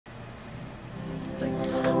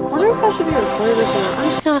I should be recording this or not. I'm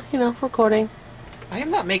just gonna, you know, recording. I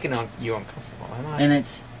am not making you uncomfortable, am I? And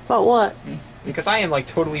it's... But what? Because I am, like,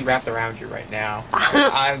 totally wrapped around you right now.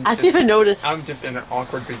 I didn't even notice. I'm just in an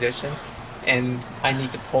awkward position, and I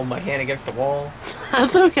need to pull my hand against the wall.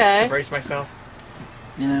 That's okay. To brace myself.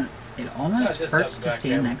 You know, it almost hurts to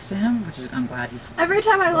stand next to him, which is, I'm glad he's... Every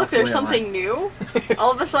time I look, there's something new.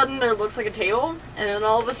 All of a sudden, there looks like a table, and then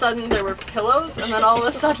all of a sudden, there were pillows, and then all of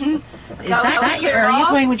a sudden... Are you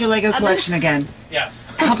playing with your Lego collection again? Yes.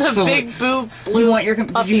 Absolutely. The big blue You want your...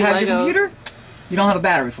 Did you have your Legos. computer? You don't have a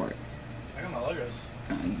battery for it. I got my Legos.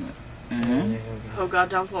 Oh god,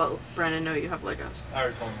 don't let Brandon know you have Legos. I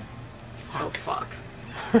already told him. Oh fuck.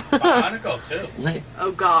 Bionicle, too.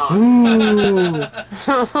 Oh god. Ooh.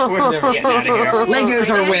 We're never getting out of here. Legos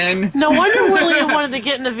are win. No wonder William wanted to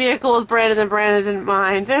get in the vehicle with Brandon and Brandon didn't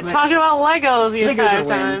mind. They're talking about Legos the entire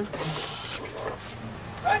time.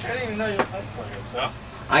 Actually, I didn't even know you played Legos, so.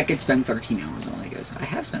 I could spend 13 hours on Legos. I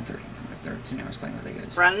have spent 13 hours playing with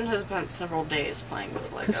Legos. Brandon has spent several days playing with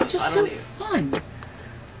Legos. Because they're just so fun.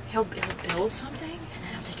 He'll build something, and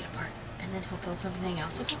then he'll take it apart. And then he'll build something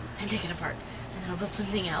else and take it apart. And he'll build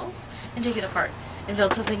something else and take it apart. And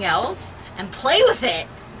build something else and play with it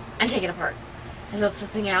and take it apart. And build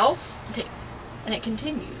something else and and it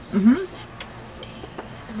continues. Mm-hmm. For 7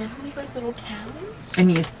 days. And then he'll make like little towns. And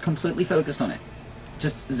he is completely focused on it.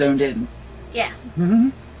 Just zoned in. Yeah. Mm-hmm.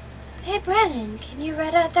 Hey Brandon, can you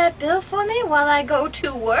write out that bill for me while I go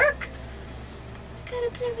to work? I gotta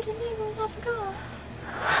play with the Legos, I forgot.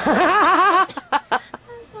 I'm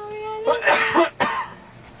sorry, I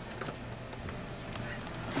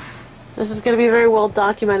This is going to be a very well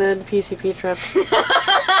documented PCP trip.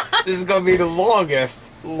 This is going to be the longest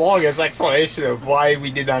explanation of why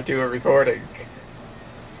we did not do a recording.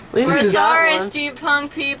 At least We're we got sorry, one.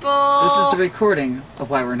 steampunk people. This is the recording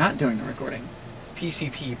of why we're not doing the recording.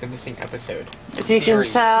 PCP, the missing episode. If you can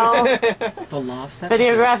tell, The lost episode.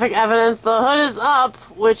 videographic evidence, the hood is up,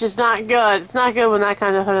 which is not good. It's not good when that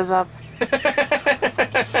kind of hood is up.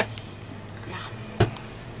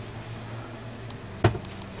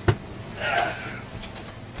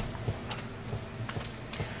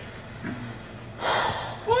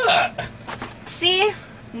 What? See?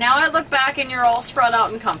 Now I look back and you're all spread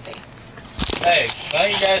out and comfy. Hey, now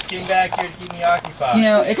you guys came back here to keep me occupied. You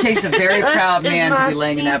know, it takes a very proud man to be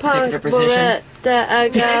laying in that particular position. That I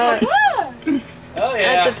got Oh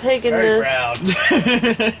yeah, at the Pagan very nest.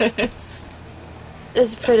 proud.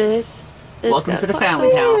 It's pretty. Welcome to the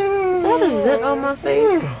family, pal. That is it on my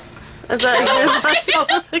face. As I give myself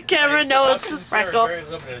with the camera, no, it's a freckle. Very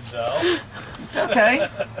limited though. It's okay.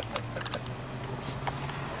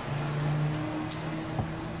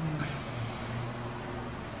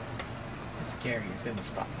 Gary is in the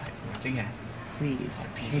spotlight once again. Please,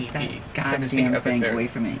 PCP. take that goddamn thing away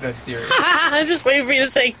from me. The series. I'm just waiting for you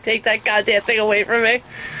to say, take that goddamn thing away from me.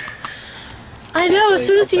 I know, as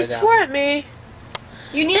soon as he swore at me.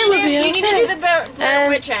 You need It to would do, be you need to okay. do the Blair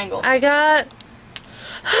Witch angle. I got...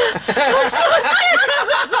 I'm so scared!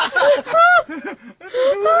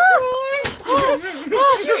 Oh,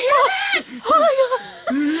 did you hear that? Oh my god!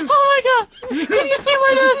 Oh my god! Can you see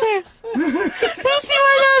my nose hairs? Can you see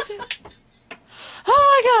my nose hairs? Oh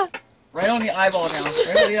my god! Right on the eyeball now.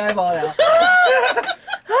 Right on the eyeball now.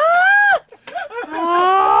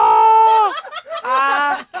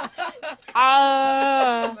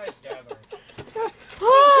 Nice gathering.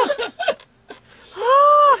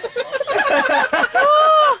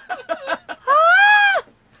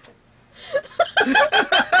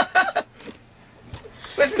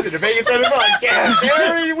 Listen to the Pagan Center podcast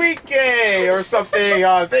every weekday or something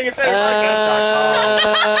on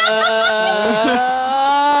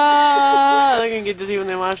PaganCenterPodcast.com. They're gonna get dizzy when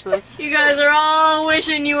they watch this. You guys are all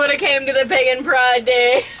wishing you would have came to the Pagan Pride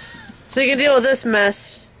Day. So you can deal with this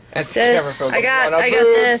mess. That's the camera focus. I got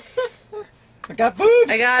this. I got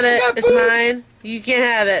boobs. I got it. It's mine. You can't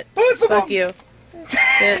have it. Both of Fuck them. you.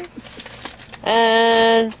 Yeah.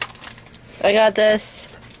 And I got this.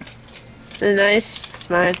 Is it nice? It's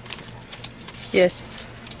mine. Yes.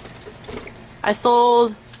 I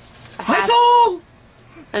sold a hat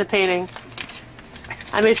and a painting.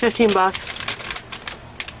 I made $15.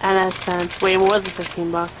 And I spent way more than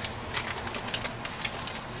 $15.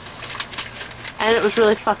 And it was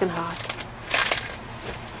really fucking hot.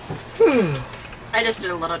 I just did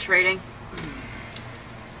a little trading.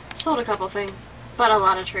 Sold a couple things, but a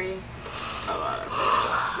lot of trading. A lot of cool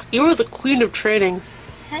stuff. You were the queen of trading.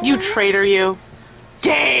 You traitor, you.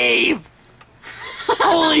 Dave!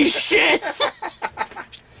 Holy shit!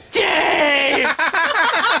 Dave!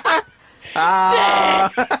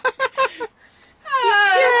 Dave!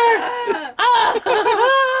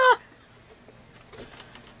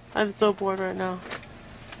 I'm so bored right now.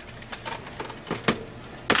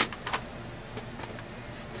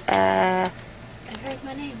 I heard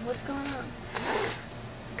my name. What's going on?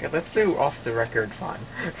 Okay, let's do off the record fun.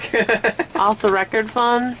 Off the record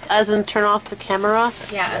fun? As in turn off the camera?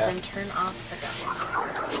 Yeah, as in turn off the gun.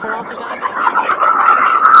 Turn off the gun?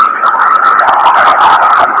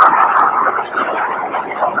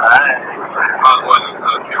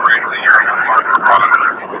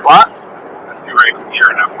 What? That's 2 rakes a year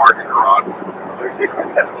in that parking garage. You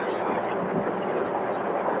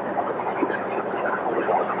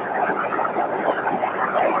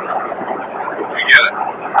get it?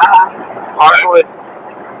 Partially.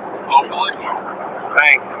 Hopefully.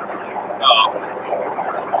 Thanks. Oh.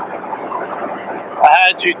 I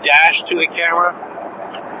had to dash to the camera.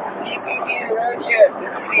 ECG Roadtrip.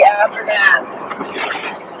 This is the aftermath.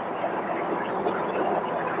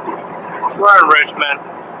 We're in Richmond.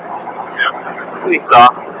 Yep. We saw.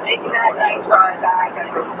 Making that night drive back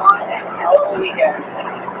after one hell of a weekend.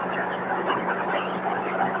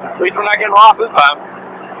 At least we're not getting lost this time.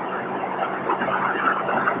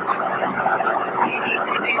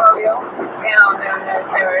 ECG Rodeo, now known as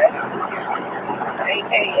Meredith,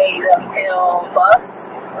 aka the Pale Bus,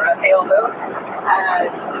 or the Pale Boat, has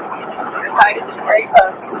decided to grace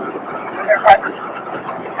us with her presence.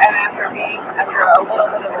 And after a little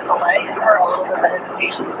bit of a delay or a little bit of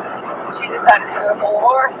hesitation, she decided to go full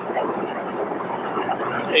bore.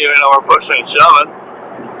 Even though we're pushing and shoving.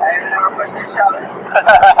 Even though we're pushing and shoving.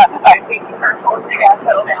 I'm taking her foot the gas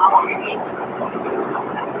pedal down on me.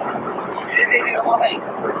 It is a beautiful thing.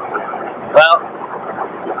 Well,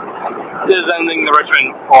 this is ending the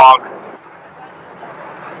Richmond vlog.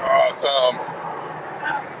 Awesome.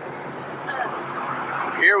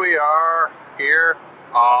 Here we are. Here.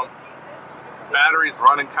 Battery's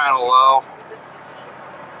running kind of low.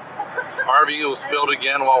 RV was filled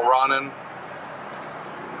again while running.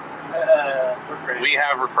 We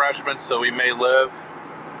have refreshments, so we may live.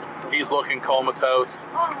 He's looking comatose.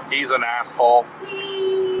 He's an asshole.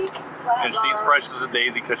 And she's fresh as a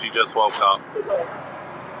daisy because she just woke up.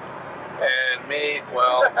 And me,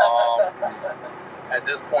 well, at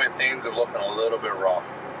this point things are looking a little bit rough.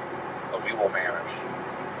 But we will manage.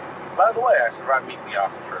 By the way, I survived meeting the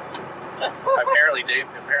awesome trip. apparently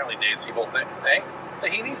Dave's people think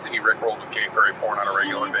that he needs to be rickrolled with K34 on a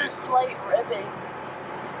regular basis. Slight ribbing.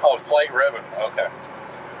 Oh, slight ribbon. Okay.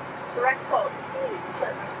 Direct quote.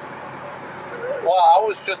 Well, I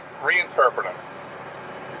was just reinterpreting.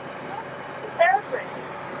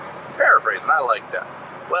 Paraphrasing, I like that.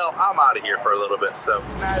 Well, I'm out of here for a little bit, so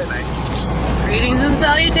night night. Greetings and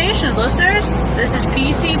salutations, listeners. This is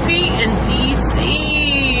PCP in DC.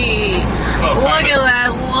 Look at that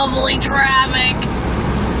lovely traffic.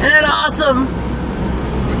 Isn't it awesome?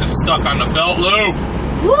 We're just stuck on the belt loop.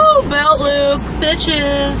 Woo, belt loop,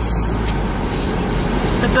 bitches.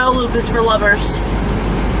 The belt loop is for lovers.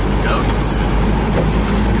 Goats.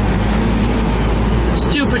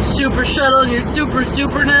 Stupid super shuttle and your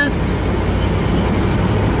superness.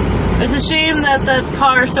 It's a shame that that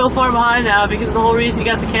car is so far behind now because of the whole reason you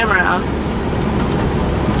got the camera out.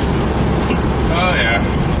 Oh yeah.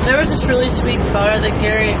 There was this really sweet car that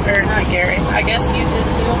I guess you did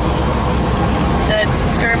too, that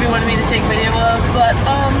Scurvy wanted me to take video of, but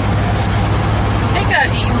it got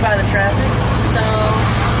eaten by the traffic, so...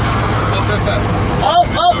 Look, there's that. Oh,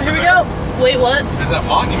 here we go. Wait, what? There's that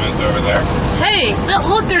monument over there. Hey,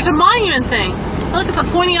 look, there's a monument thing. Look at the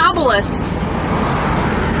pointy obelisk.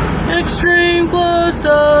 Extreme close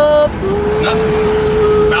up.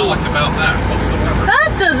 Nothing phallic about that whatsoever.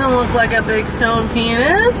 That doesn't look like a big stone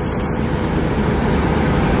penis.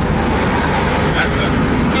 That's a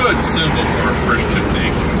good symbol for a Christian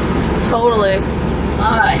nation. Totally.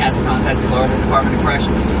 I have to contact the Florida Department of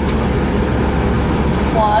Corrections.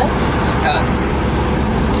 What? Because.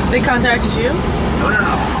 They contacted you?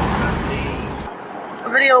 No. A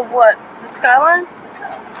video of what? The skyline?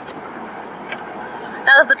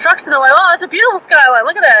 Now that the truck's in the way, oh, that's a beautiful skyline.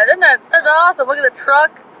 Look at that. Isn't that? That's awesome. Look at the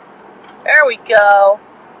truck. There we go.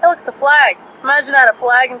 Hey, look at the flag. Imagine that, a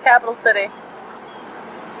flag in Capital City.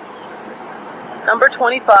 Number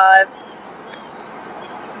 25.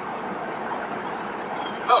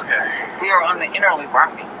 Okay. We are on the inner loop,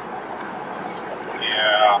 aren't we?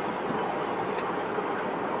 Yeah.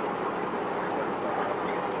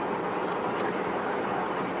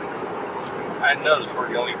 I noticed we're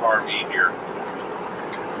the only RV here.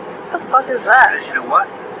 What the fuck is that? You know what?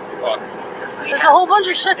 Look. There's a whole bunch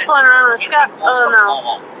of shit flying around in the sky. Oh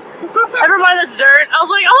no. Never mind, that's dirt. I was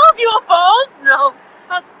like, oh, it's UFOs? No.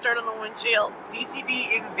 Let's turn on the windshield.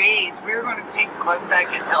 PCB invades. We're going to take Glenn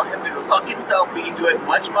back and tell him to fuck himself. We can do it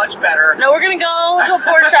much, much better. No, we're gonna go to a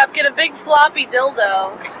porn shop, get a big floppy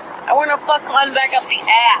dildo, and we're gonna fuck Glenn back up the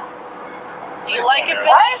ass. Do you like it, bitch?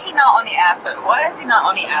 Why is he not on the ass? Why is he not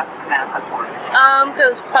on the asses and assets for it?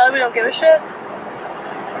 Because probably we don't give a shit.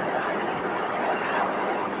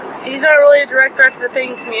 He's not really a direct threat to the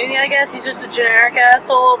pagan community, I guess. He's just a generic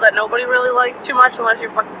asshole that nobody really likes too much unless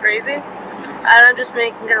you're fucking crazy. And I'm just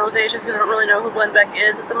making generalizations because I don't really know who Glenn Beck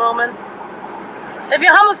is at the moment. If you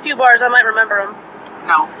hum a few bars, I might remember him.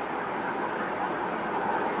 No.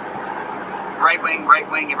 Right wing,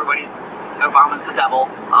 everybody's, Obama's the devil.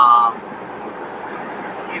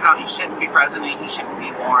 He shouldn't be president, he shouldn't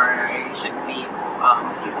be born, he shouldn't be,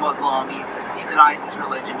 he's Muslim, he denies his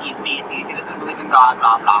religion, he's an atheist, he doesn't believe in God,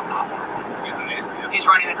 blah, blah, blah. He's an atheist. He's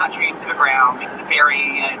running the country into the ground,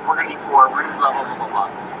 burying it, we're gonna be poor, we're gonna blah, blah, blah, blah,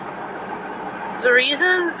 blah. The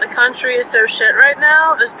reason the country is so shit right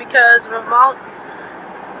now is because of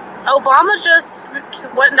Obama just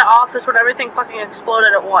went into office when everything fucking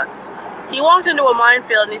exploded at once. He walked into a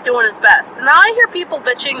minefield and he's doing his best. And now I hear people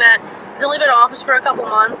bitching that he's only been in office for a couple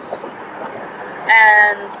months.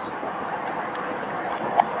 And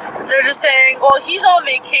they're just saying, well, he's on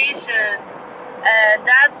vacation. And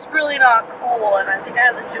that's really not cool. And I think I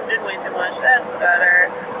have this zoomed in way too much. That's better.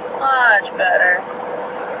 Much better.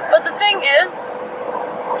 But the thing is,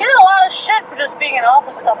 he did a lot of shit for just being in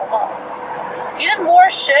office a couple months. He did more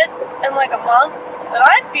shit in like a month than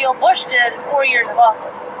I feel Bush did in 4 years of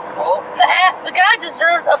office. Well, The guy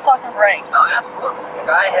deserves a fucking break. no, absolutely. The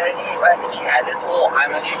guy he had this whole,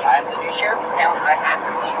 I'm the new sheriff of town, I have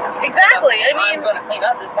to clean up. Exactly, I mean, I'm gonna clean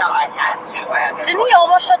up this town, I have to. didn't he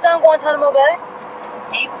almost shut down Guantanamo Bay?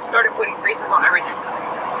 He started putting freezes on everything.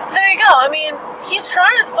 So there you go. I mean, he's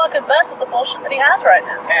trying his fucking best with the bullshit that he has right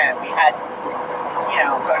now. And we had,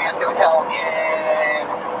 Tony Hotel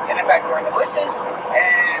in effect during the Bushes,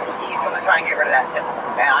 and he's going to try and get rid of that too.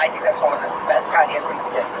 And I think that's one of the best goddamn things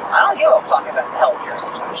to get. I don't give a fuck about the healthcare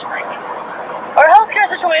situation right now. Our healthcare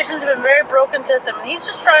situation's been a very broken system, and he's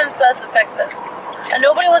just trying his best to fix it. And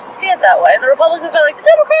nobody wants to see it that way. And the Republicans are like, the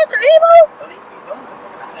Democrats are evil! At least he's doing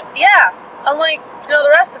something about it. Yeah, unlike,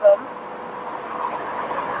 the rest of them.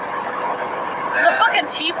 The fucking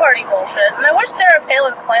Tea Party bullshit. And I wish Sarah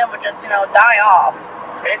Palin's plan would just, die off.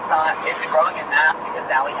 It's not. It's growing in mass because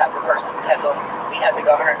now we have the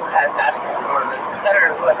governor who has absolutely, or the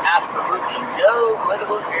senator who has absolutely no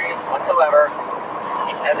political experience whatsoever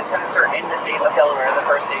as a senator in the state of Delaware, the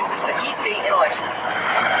first state, which is a key state in elections.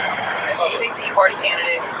 And she's a Tea Party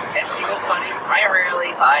candidate, and she was funded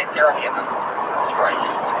primarily by Sarah Palin's Tea Party.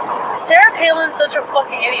 Sarah Palin's such a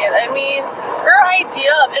fucking idiot. I mean, her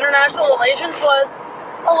idea of international relations was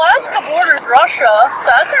Alaska borders Russia.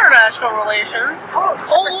 That's international relations.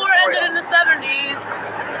 Cold War ended in the 70s.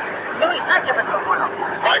 Really, not Jefferson Memorial.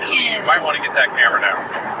 Actually, you might want to get that camera down.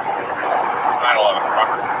 9/11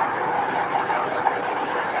 proper.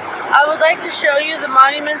 I would like to show you the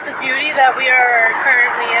monuments of beauty that we are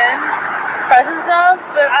currently in presence of,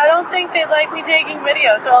 but I don't think they'd like me taking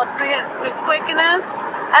video, so I'll just make it quick in this.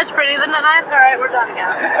 That's pretty, isn't that nice? Alright, we're done again.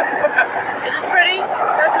 Is this pretty?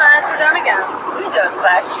 That's nice, we're done again. We just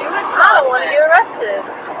flashed you with I don't want to get arrested.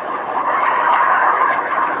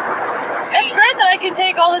 It's great that I can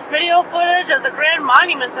take all this video footage of the grand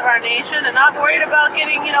monuments of our nation and not worried about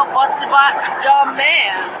getting, busted by a dumb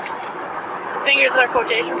man. Fingers with our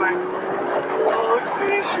quotation marks.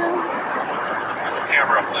 Quotation.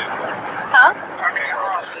 Camera, please. Huh?